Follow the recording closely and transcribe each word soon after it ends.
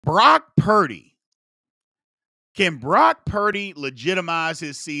Brock Purdy. Can Brock Purdy legitimize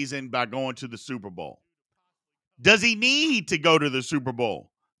his season by going to the Super Bowl? Does he need to go to the Super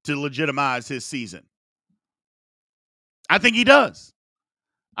Bowl to legitimize his season? I think he does.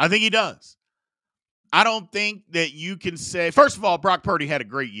 I think he does. I don't think that you can say, first of all, Brock Purdy had a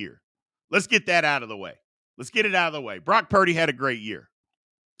great year. Let's get that out of the way. Let's get it out of the way. Brock Purdy had a great year.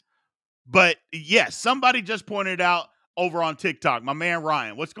 But yes, somebody just pointed out over on TikTok, my man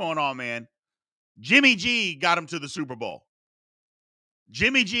Ryan, what's going on, man? Jimmy G got him to the Super Bowl.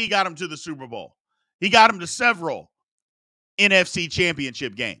 Jimmy G got him to the Super Bowl. He got him to several NFC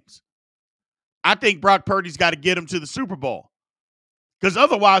championship games. I think Brock Purdy's got to get him to the Super Bowl. Because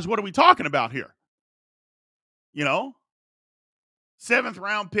otherwise, what are we talking about here? You know? 7th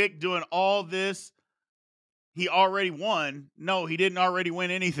round pick doing all this. He already won. No, he didn't already win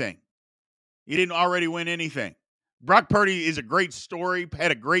anything. He didn't already win anything. Brock Purdy is a great story,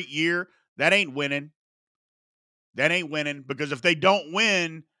 had a great year. That ain't winning. That ain't winning, because if they don't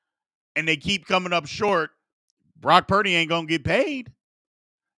win and they keep coming up short, Brock Purdy ain't going to get paid.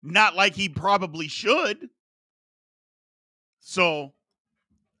 Not like he probably should. So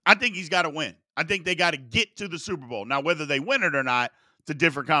I think he's got to win. I think they got to get to the Super Bowl. Now, whether they win it or not, it's a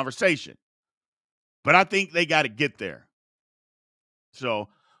different conversation. But I think they got to get there. So,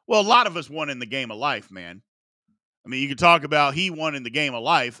 well, a lot of us won in the game of life, man. I mean, you can talk about he won in the game of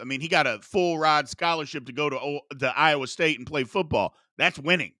life. I mean, he got a full ride scholarship to go to Iowa State and play football. That's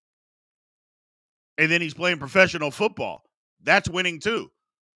winning. And then he's playing professional football. That's winning too.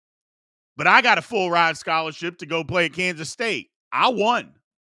 But I got a full ride scholarship to go play at Kansas State. I won.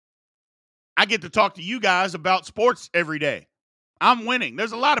 I get to talk to you guys about sports every day. I'm winning.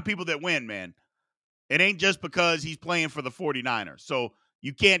 There's a lot of people that win, man. It ain't just because he's playing for the 49ers. So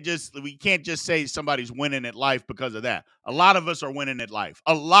we can't just say somebody's winning at life because of that. A lot of us are winning at life.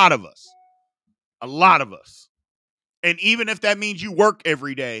 A lot of us. A lot of us. And even if that means you work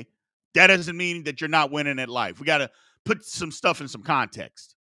every day, that doesn't mean that you're not winning at life. We got to put some stuff in some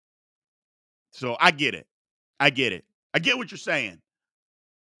context. So I get it. I get it. I get what you're saying.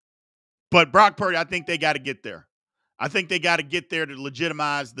 But Brock Purdy, I think they got to get there. I think they got to get there to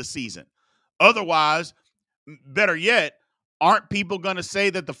legitimize the season. Otherwise, better yet, aren't people going to say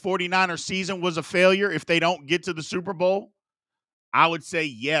that the 49ers season was a failure if they don't get to the Super Bowl? I would say,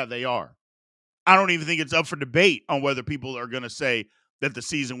 yeah, they are. I don't even think it's up for debate on whether people are going to say that the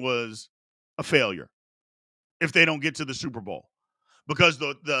season was a failure if they don't get to the Super Bowl. Because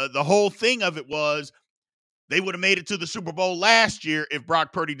the whole thing of it was they would have made it to the Super Bowl last year if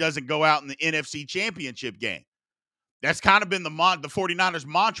Brock Purdy doesn't go out in the NFC Championship game. That's kind of been the 49ers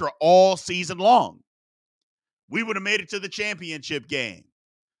mantra all season long. We would have made it to the championship game.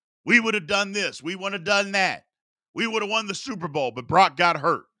 We would have done this. We would have done that. We would have won the Super Bowl, but Brock got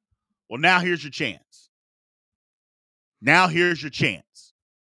hurt. Well, now here's your chance. Now here's your chance.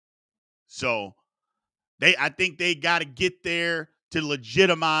 So I think they got to get there to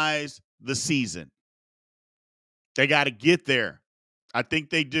legitimize the season. They got to get there. I think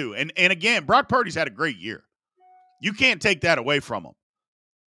they do. And again, Brock Purdy's had a great year. You can't take that away from him.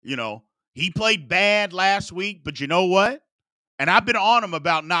 You know, he played bad last week, but you know what? And I've been on him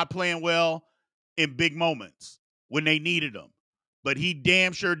about not playing well in big moments when they needed him. But he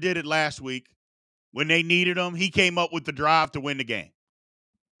damn sure did it last week. When they needed him, he came up with the drive to win the game.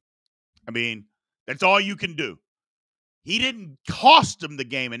 I mean, that's all you can do. He didn't cost them the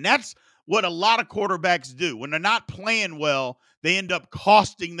game, and that's what a lot of quarterbacks do. When they're not playing well, they end up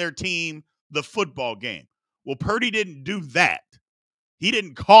costing their team the football game. Well, Purdy didn't do that. He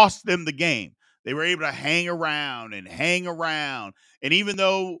didn't cost them the game. They were able to hang around. And even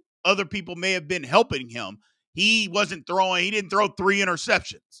though other people may have been helping him, he didn't throw 3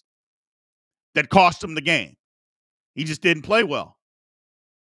 interceptions that cost him the game. He just didn't play well.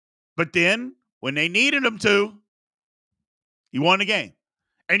 But then, when they needed him to, he won the game.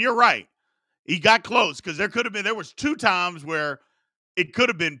 And you're right. He got close because there was 2 times where it could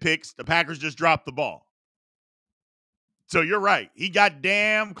have been picks. The Packers just dropped the ball. So you're right. He got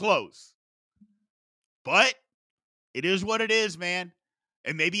damn close. But it is what it is, man.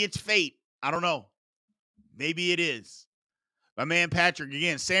 And maybe it's fate. I don't know. Maybe it is. My man Patrick,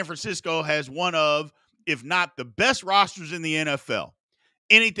 again, San Francisco has one of, if not the best rosters in the NFL.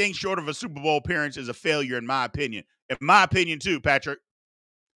 Anything short of a Super Bowl appearance is a failure, in my opinion. In my opinion, too, Patrick.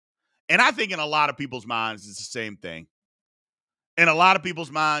 And I think in a lot of people's minds, it's the same thing. In a lot of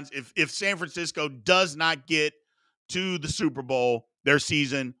people's minds, if San Francisco does not get to the Super Bowl, their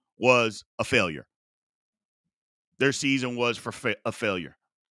season was a failure. Their season was a failure.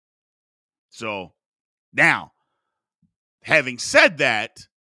 So, now, having said that,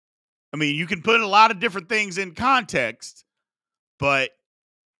 I mean, you can put a lot of different things in context, but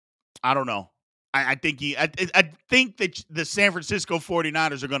I don't know. I think I think that the San Francisco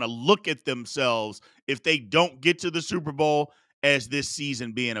 49ers are going to look at themselves if they don't get to the Super Bowl as this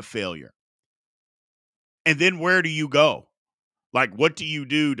season being a failure. And then where do you go? Like, what do you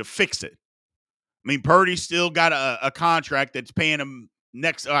do to fix it? I mean, Purdy's still got a contract that's paying him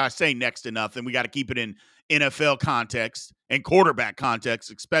I say next to nothing. We got to keep it in NFL context and quarterback context,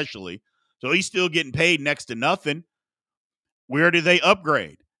 especially. So he's still getting paid next to nothing. Where do they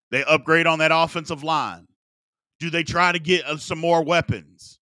upgrade? They upgrade on that offensive line. Do they try to get some more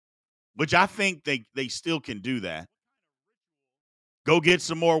weapons? Which I think they still can do that. Go get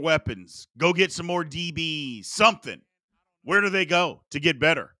some more weapons. Go get some more DBs. Something. Where do they go to get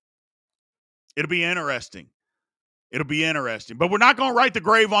better? It'll be interesting. It'll be interesting. But we're not going to write the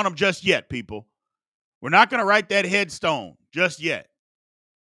grave on them just yet, people. We're not going to write that headstone just yet.